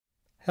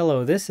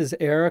Hello, this is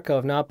Eric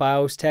of Not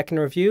BIOS Tech and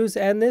Reviews,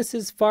 and this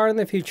is far in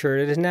the future.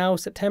 It is now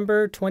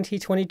September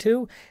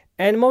 2022,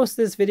 and most of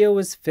this video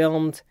was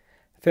filmed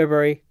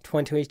February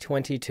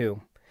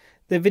 2022.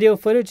 The video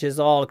footage is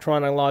all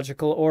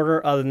chronological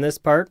order other than this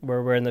part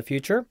where we're in the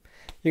future.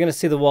 You're going to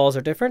see the walls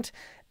are different,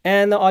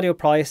 and the audio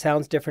probably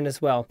sounds different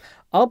as well.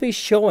 I'll be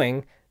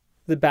showing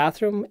the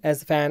bathroom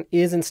as the fan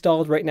is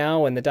installed right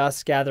now and the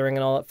dust gathering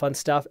and all that fun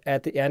stuff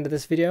at the end of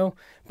this video.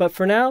 But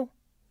for now,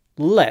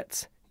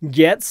 let's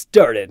get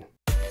started.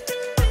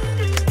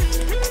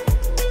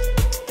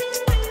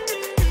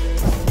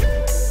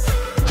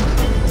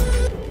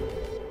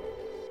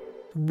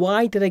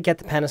 Why did I get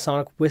the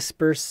Panasonic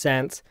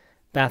Whispersense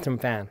bathroom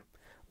fan?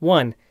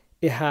 One,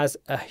 it has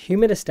a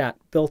humidistat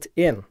built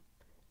in.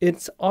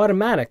 It's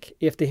automatic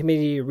if the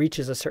humidity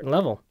reaches a certain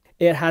level.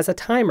 It has a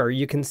timer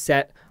you can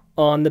set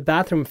on the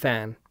bathroom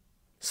fan,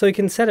 so you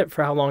can set it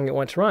for how long you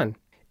want to run.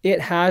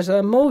 It has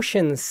a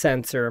motion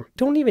sensor.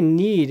 Don't even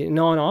need an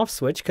on-off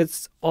switch because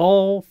it's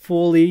all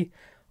fully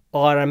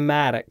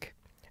automatic.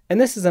 And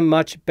this is a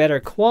much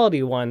better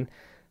quality one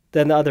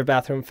than the other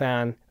bathroom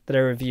fan that I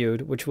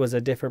reviewed, which was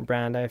a different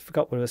brand. I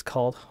forgot what it was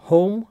called.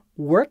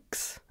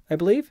 HomeWorks, I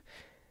believe.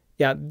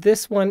 Yeah,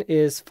 this one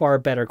is far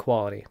better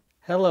quality.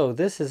 Hello,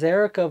 this is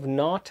Eric of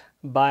Not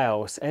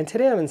BIOS, and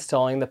today I'm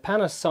installing the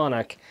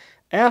Panasonic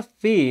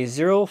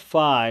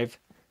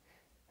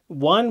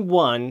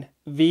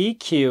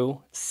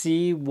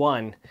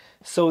FV-0511VQC.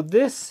 So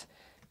this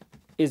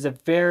is a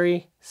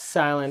very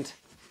silent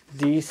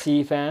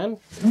DC fan.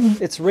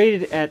 It's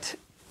rated at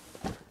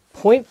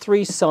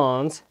 0.3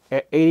 sounds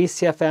at 80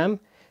 CFM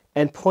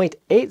and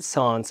 0.8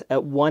 sounds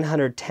at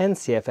 110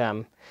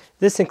 CFM.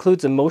 This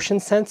includes a motion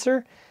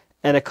sensor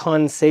and a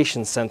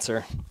condensation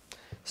sensor.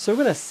 So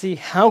we're going to see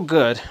how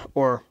good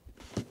or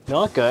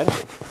not good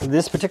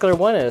this particular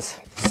one is.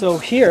 So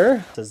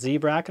here, it's a Z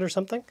bracket or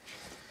something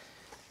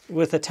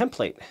with a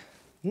template.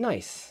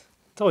 Nice.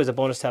 It's always a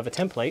bonus to have a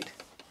template.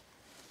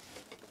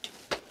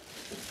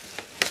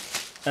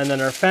 And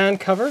then our fan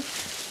cover.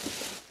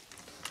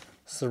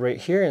 So right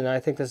here, and I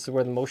think this is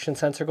where the motion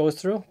sensor goes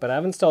through, but I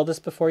haven't installed this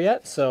before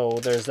yet, so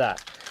there's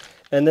that.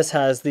 And this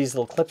has these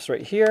little clips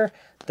right here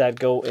that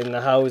go in the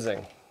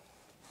housing.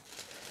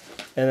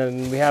 And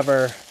then we have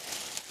our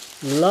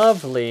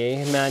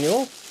lovely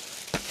manual,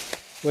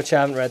 which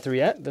I haven't read through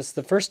yet. This is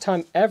the first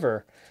time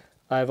ever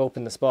I've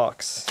opened this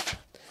box.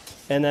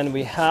 And then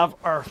we have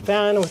our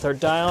fan with our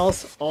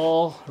dials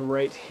all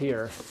right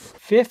here.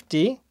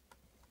 50,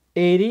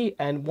 80,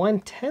 and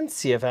 110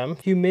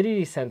 CFM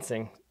humidity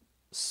sensing.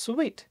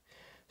 Sweet.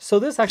 So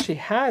this actually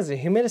has a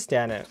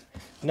humidistat in it,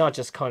 not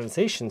just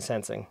condensation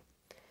sensing.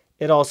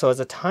 It also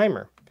has a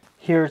timer.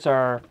 Here's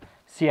our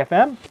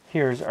CFM,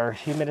 here's our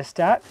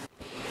humidistat,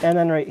 and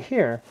then right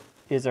here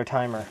is our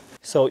timer.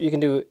 So you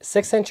can do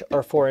 6-inch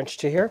or 4-inch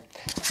to here.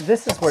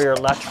 This is where your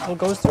electrical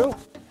goes through.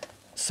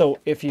 So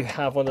if you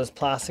have one of those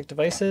plastic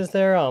devices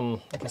there, I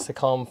guess they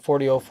call them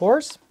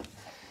 4004s.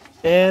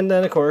 And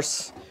then of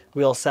course,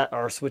 we'll set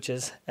our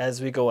switches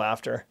as we go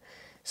after.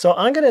 So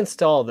I'm going to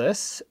install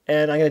this,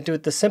 and I'm going to do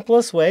it the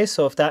simplest way.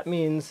 So if that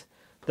means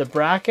the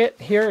bracket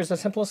here is the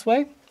simplest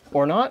way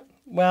or not,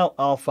 well,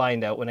 I'll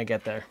find out when I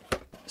get there.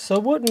 So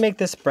what would make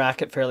this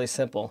bracket fairly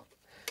simple?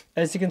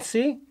 As you can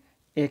see,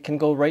 it can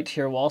go right to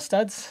your wall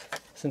studs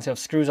since you have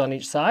screws on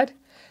each side.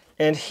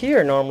 And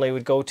here normally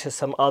would go to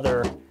some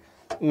other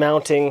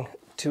mounting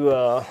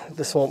to,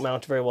 this won't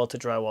mount very well to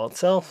drywall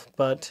itself,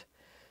 but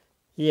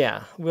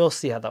yeah, we'll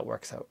see how that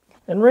works out.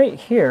 And right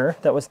here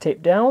that was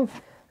taped down,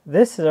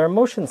 this is our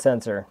motion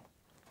sensor.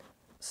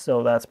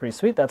 So that's pretty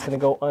sweet. That's going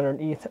to go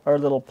underneath our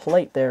little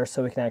plate there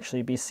so we can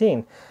actually be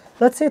seen.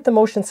 Let's say if the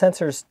motion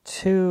sensor is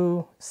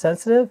too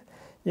sensitive,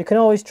 you can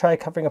always try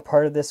covering a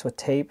part of this with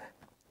tape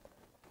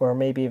or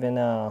maybe even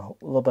a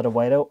little bit of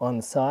whiteout on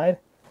the side.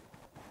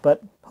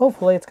 But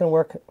hopefully it's going to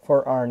work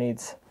for our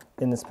needs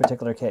in this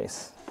particular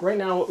case. Right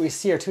now what we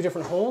see are two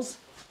different holes.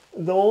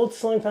 The old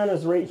ceiling fan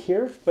is right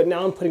here, but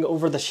now I'm putting it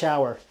over the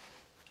shower.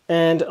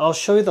 And I'll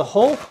show you the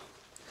hole.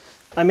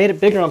 I made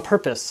it bigger on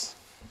purpose.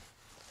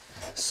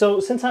 So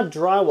since I have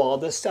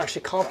drywall, this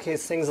actually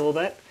complicates things a little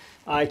bit.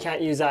 I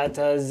can't use that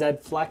Z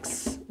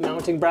Flex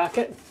mounting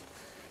bracket.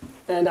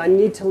 And I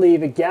need to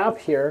leave a gap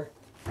here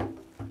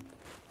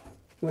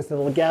with a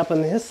little gap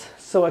on this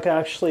so I can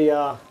actually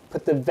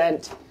put the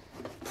vent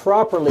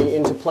properly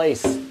into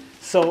place.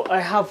 So I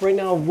have right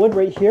now wood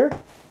right here,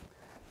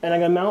 and I'm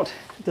going to mount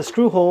the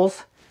screw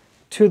holes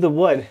to the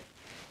wood.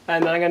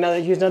 And then I'm going to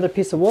use another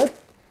piece of wood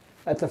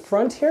at the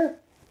front here,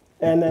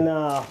 and then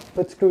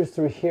put screws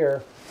through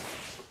here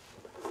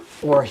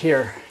or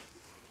here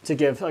to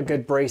give a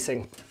good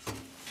bracing.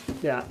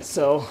 Yeah,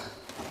 so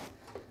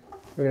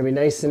we're going to be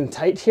nice and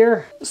tight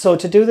here. So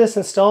to do this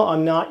install,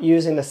 I'm not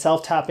using the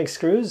self-tapping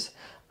screws.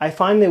 I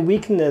find they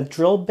weaken the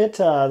drill bit,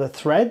 the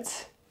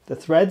threads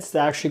that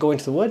actually go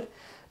into the wood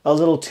a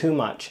little too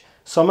much.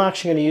 So I'm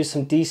actually going to use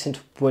some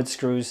decent wood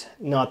screws,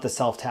 not the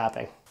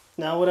self-tapping.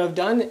 Now what I've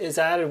done is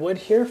I added wood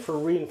here for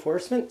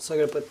reinforcement. So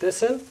I'm going to put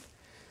this in.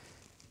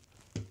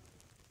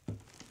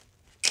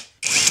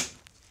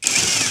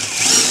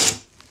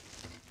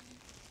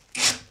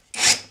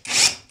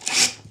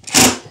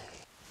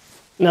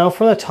 Now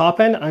for the top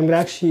end, I'm gonna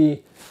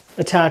actually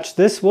attach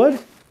this wood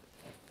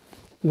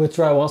with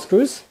drywall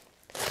screws.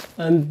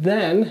 And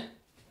then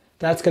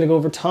that's gonna go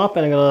over top,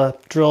 and I'm gonna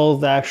drill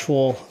the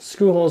actual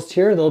screw holes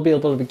here. There'll be a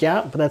little bit of a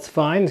gap, but that's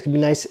fine. It's gonna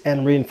be nice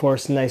and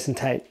reinforced and nice and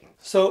tight.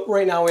 So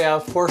right now we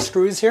have 4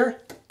 screws here.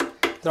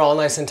 They're all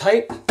nice and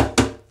tight.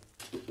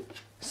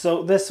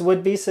 So this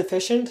would be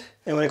sufficient.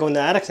 And when I go in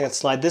the attic, I'm gonna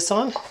slide this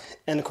on.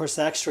 And of course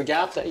the extra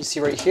gap that you see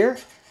right here,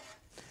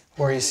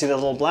 where you see the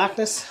little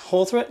blackness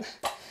hole through it,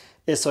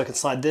 is so I can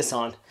slide this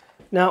on.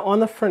 Now on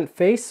the front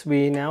face,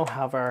 we now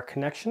have our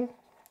connection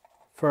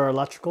for our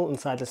electrical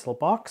inside this little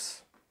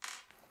box.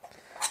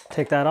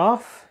 Take that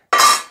off,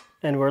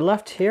 and we're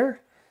left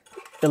here,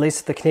 at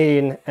least the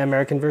Canadian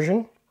American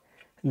version,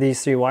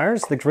 these 3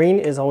 wires. The green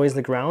is always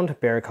the ground,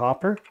 bare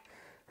copper.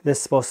 This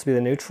is supposed to be the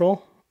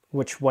neutral,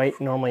 which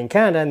white normally in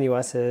Canada and the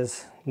US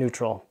is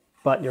neutral.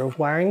 But your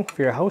wiring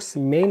for your house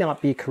may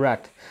not be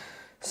correct.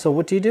 So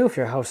what do you do if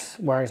your house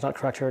wiring is not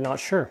correct or you're not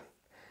sure?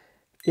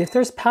 If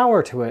there's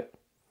power to it,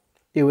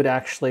 it would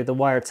actually, the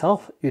wire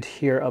itself, you'd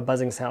hear a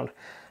buzzing sound.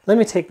 Let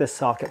me take this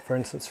socket, for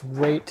instance,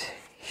 right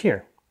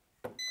here.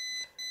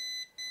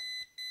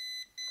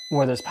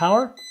 Where there's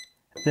power,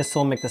 this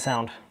will make the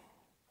sound.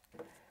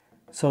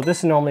 So this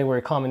is normally where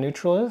your common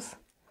neutral is,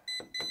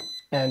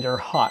 and your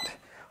hot.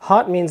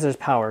 Hot means there's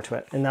power to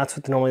it, and that's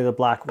what normally the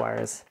black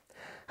wire is.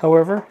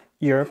 However,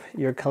 Europe,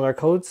 your color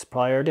codes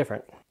probably are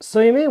different. So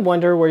you may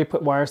wonder where you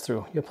put wires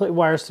through. You'll put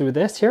wires through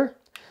this here,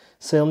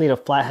 so you'll need a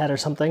flathead or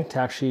something to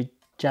actually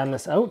jam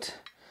this out.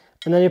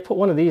 And then you put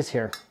one of these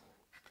here.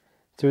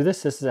 Through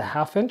this is a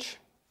 1/2 inch.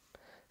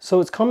 So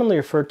it's commonly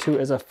referred to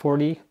as a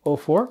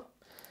 4004.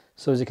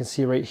 So as you can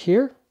see right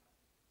here,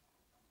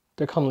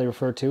 they're commonly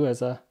referred to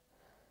as a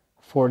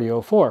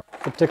 4004.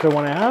 The particular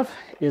one I have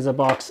is a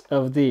box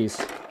of these.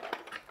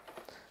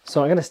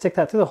 So I'm going to stick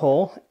that through the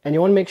hole, and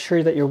you want to make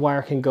sure that your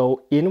wire can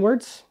go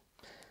inwards.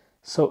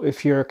 So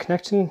if your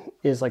connection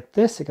is like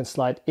this, it can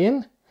slide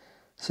in.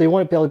 So you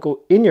want to be able to go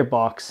in your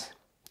box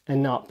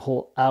and not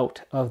pull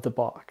out of the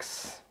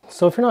box.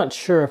 So if you're not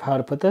sure of how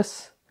to put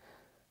this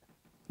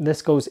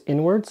goes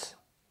inwards.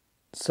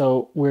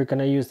 So we're going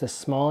to use the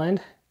small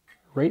end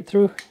right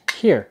through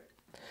here.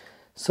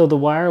 So the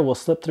wire will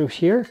slip through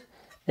here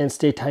and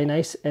stay tight,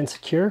 nice and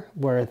secure,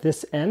 where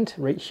this end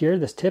right here,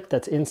 this tip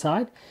that's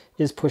inside,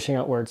 is pushing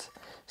outwards.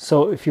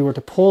 So if you were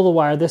to pull the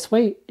wire this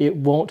way, it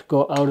won't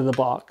go out of the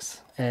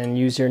box. And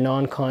use your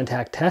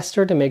non-contact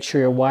tester to make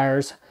sure your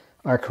wires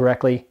are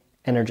correctly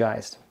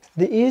energized.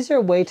 The easier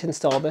way to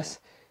install this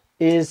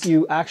is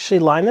you actually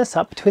line this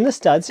up between the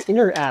studs in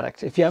your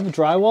attic. If you have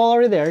drywall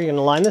already there, you're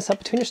gonna line this up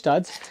between your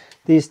studs.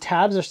 These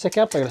tabs are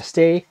sticking up, they're gonna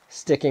stay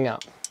sticking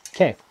up.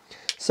 Okay,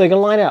 so you're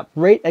gonna line it up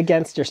right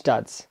against your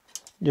studs.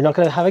 You're not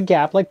gonna have a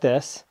gap like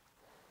this.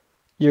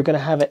 You're gonna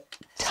have it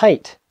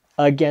tight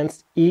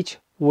against each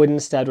wooden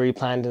stud where you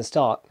plan to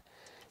install it.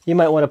 You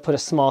might wanna put a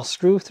small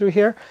screw through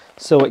here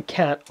so it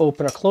can't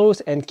open or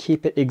close, and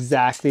keep it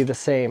exactly the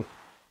same.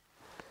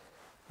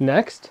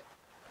 Next,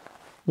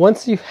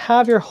 once you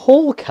have your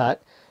hole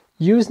cut,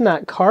 using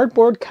that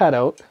cardboard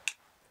cutout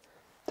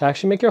to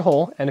actually make your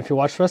hole, and if you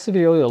watch the rest of the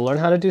video, you'll learn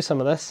how to do some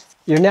of this.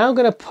 You're now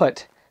gonna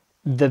put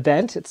the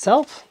vent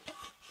itself,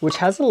 which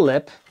has a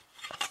lip,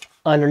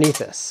 underneath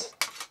this.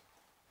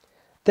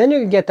 Then you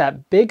can get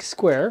that big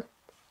square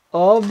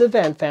of the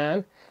vent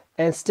fan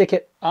and stick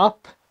it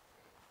up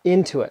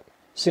into it.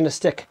 So you're gonna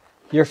stick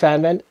your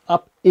fan vent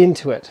up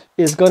into it.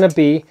 It's gonna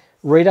be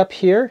right up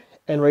here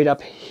and right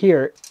up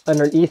here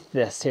underneath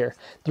this here.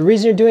 The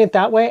reason you're doing it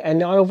that way and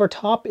not over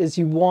top is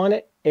you want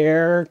it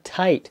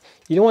airtight.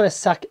 You don't want to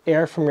suck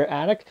air from your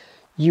attic.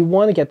 You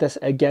want to get this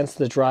against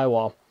the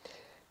drywall.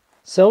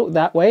 So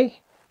that way,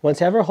 once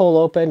you have your hole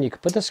open, you can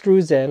put the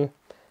screws in,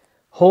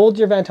 hold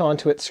your vent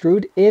onto it,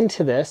 screwed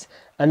into this,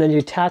 and then you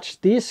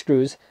attach these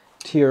screws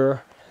to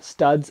your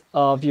studs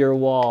of your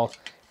wall,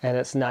 and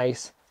it's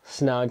nice,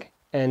 snug,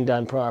 and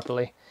done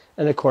properly.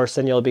 And of course,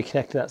 then you'll be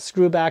connecting that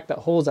screw back that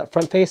holds that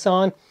front face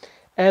on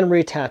and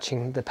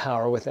reattaching the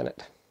power within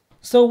it.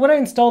 So what I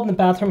installed in the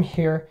bathroom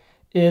here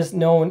is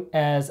known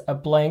as a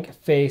blank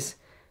face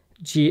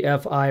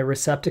GFI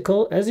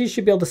receptacle, as you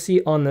should be able to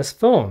see on this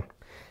phone.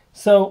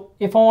 So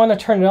if I want to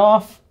turn it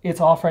off, it's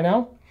off right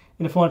now.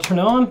 And if I want to turn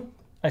it on,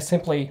 I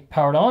simply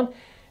power it on.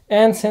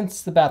 And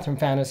since the bathroom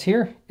fan is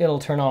here, it'll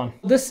turn on.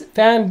 This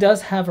fan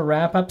does have a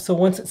wrap up, so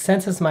once it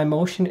senses my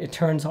motion, it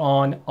turns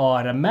on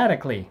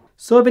automatically.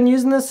 So I've been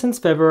using this since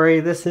February.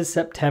 This is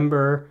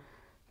September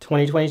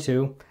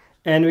 2022.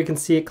 And we can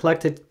see it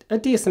collected a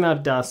decent amount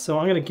of dust. So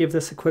I'm gonna give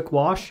this a quick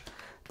wash.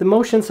 The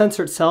motion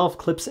sensor itself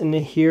clips into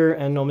here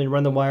and normally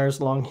run the wires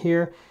along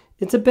here.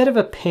 It's a bit of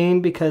a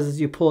pain because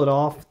as you pull it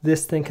off,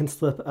 this thing can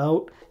slip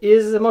out.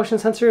 Is the motion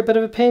sensor a bit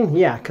of a pain?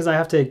 Yeah, because I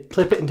have to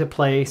clip it into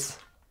place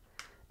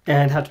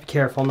and have to be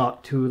careful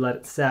not to let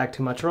it sag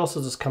too much or else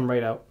it'll just come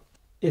right out.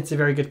 It's a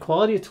very good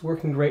quality. It's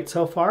working great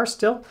so far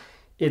still.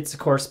 It's of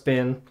course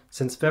been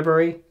since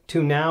February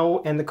to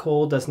now, and the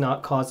cold does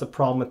not cause a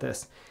problem with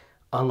this.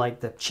 Unlike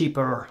the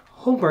cheaper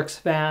Homeworks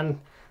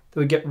fan that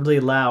would get really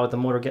loud, the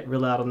motor would get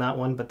really loud on that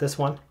one, but this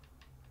one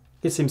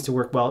it seems to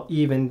work well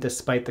even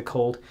despite the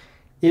cold.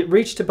 It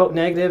reached about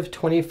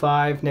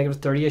 -25,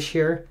 -30-ish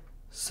here,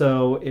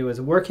 so it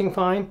was working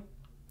fine.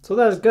 So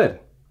that was good.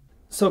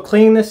 So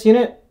cleaning this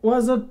unit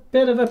was a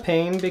bit of a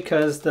pain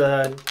because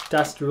the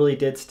dust really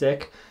did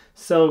stick.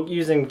 So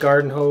using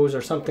garden hose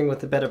or something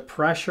with a bit of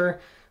pressure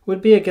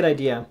would be a good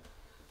idea.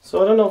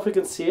 So I don't know if we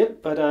can see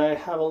it, but I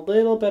have a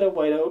little bit of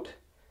whiteout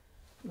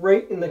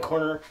right in the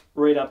corner,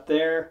 right up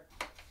there.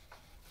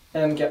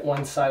 And get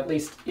one side at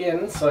least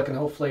in, so I can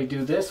hopefully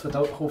do this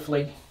without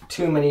hopefully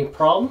too many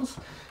problems,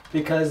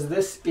 because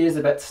this is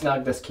a bit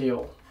snug, this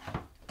cable.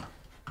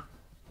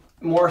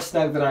 More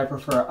snug than I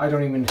prefer. I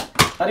don't even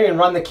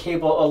run the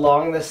cable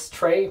along this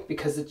tray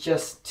because it's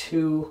just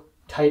too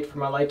tight for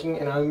my liking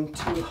and I'm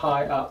too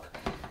high up.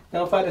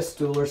 Now if I had a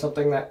stool or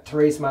something that to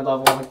raise my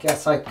level, I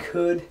guess I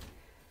could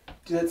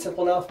do that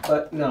simple enough,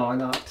 but no, I'm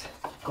not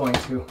going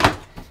to.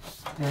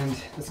 And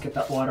let's get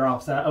that water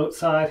off that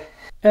outside.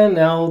 And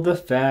now the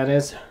fan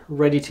is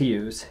ready to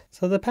use.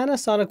 So the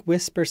Panasonic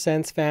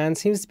Whispersense fan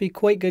seems to be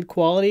quite good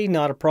quality,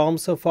 not a problem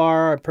so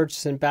far. I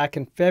purchased it back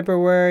in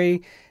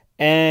February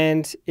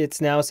and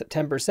it's now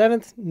September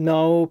 7th.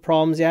 No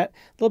problems yet.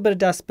 A little bit of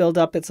dust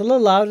buildup. It's a little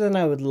louder than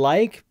I would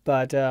like,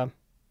 but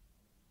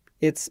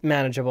it's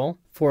manageable.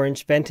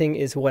 4-inch venting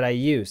is what I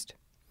used.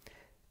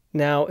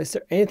 Now, is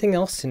there anything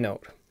else to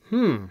note?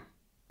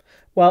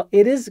 Well,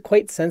 it is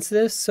quite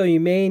sensitive, so you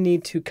may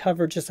need to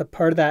cover just a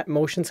part of that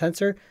motion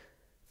sensor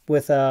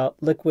with a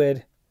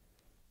liquid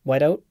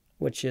whiteout,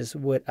 which is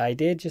what I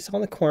did, just on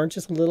the corner,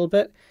 just a little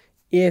bit,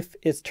 if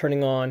it's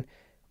turning on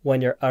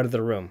when you're out of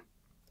the room.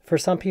 For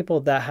some people,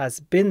 that has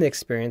been the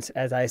experience,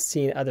 as I've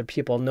seen other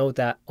people note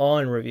that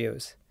on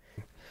reviews.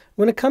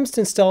 When it comes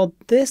to install,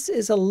 this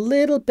is a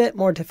little bit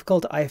more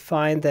difficult, I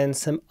find, than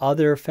some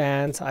other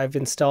fans I've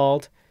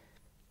installed.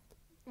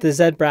 The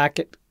Z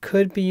bracket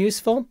could be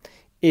useful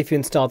if you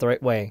install it the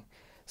right way.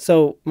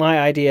 So my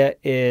idea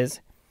is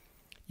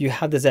you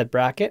have the Z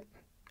bracket,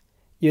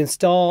 you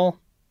install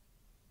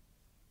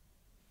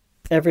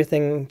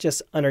everything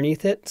just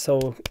underneath it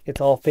so it's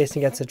all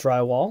facing against the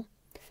drywall,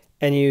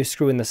 and you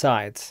screw in the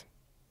sides.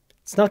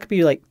 It's not going to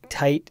be like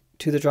tight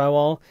to the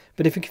drywall,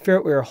 but if you can figure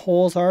out where your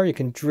holes are, you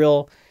can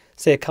drill,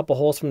 say, a couple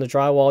holes from the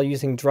drywall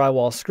using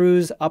drywall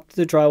screws up to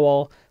the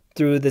drywall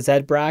through the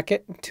Z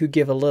bracket to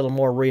give a little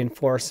more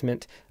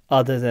reinforcement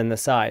other than the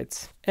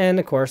sides. And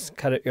of course,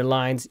 cut out your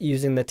lines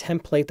using the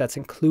template that's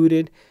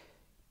included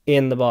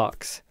in the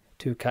box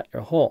to cut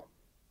your hole.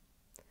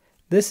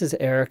 This is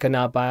Erica,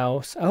 not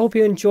BIOS. I hope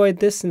you enjoyed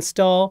this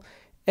install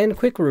and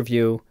quick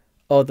review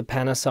of the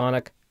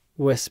Panasonic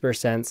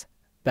Whispersense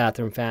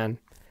bathroom fan.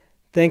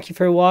 Thank you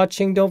for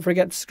watching. Don't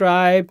forget to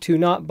subscribe to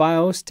Not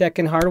BIOS Tech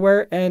and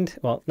Hardware, and,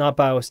 well, Not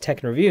BIOS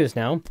Tech and Reviews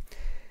now,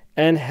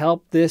 and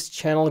help this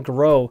channel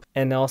grow.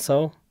 And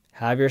also,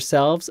 have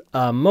yourselves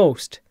a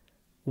most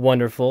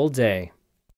wonderful day.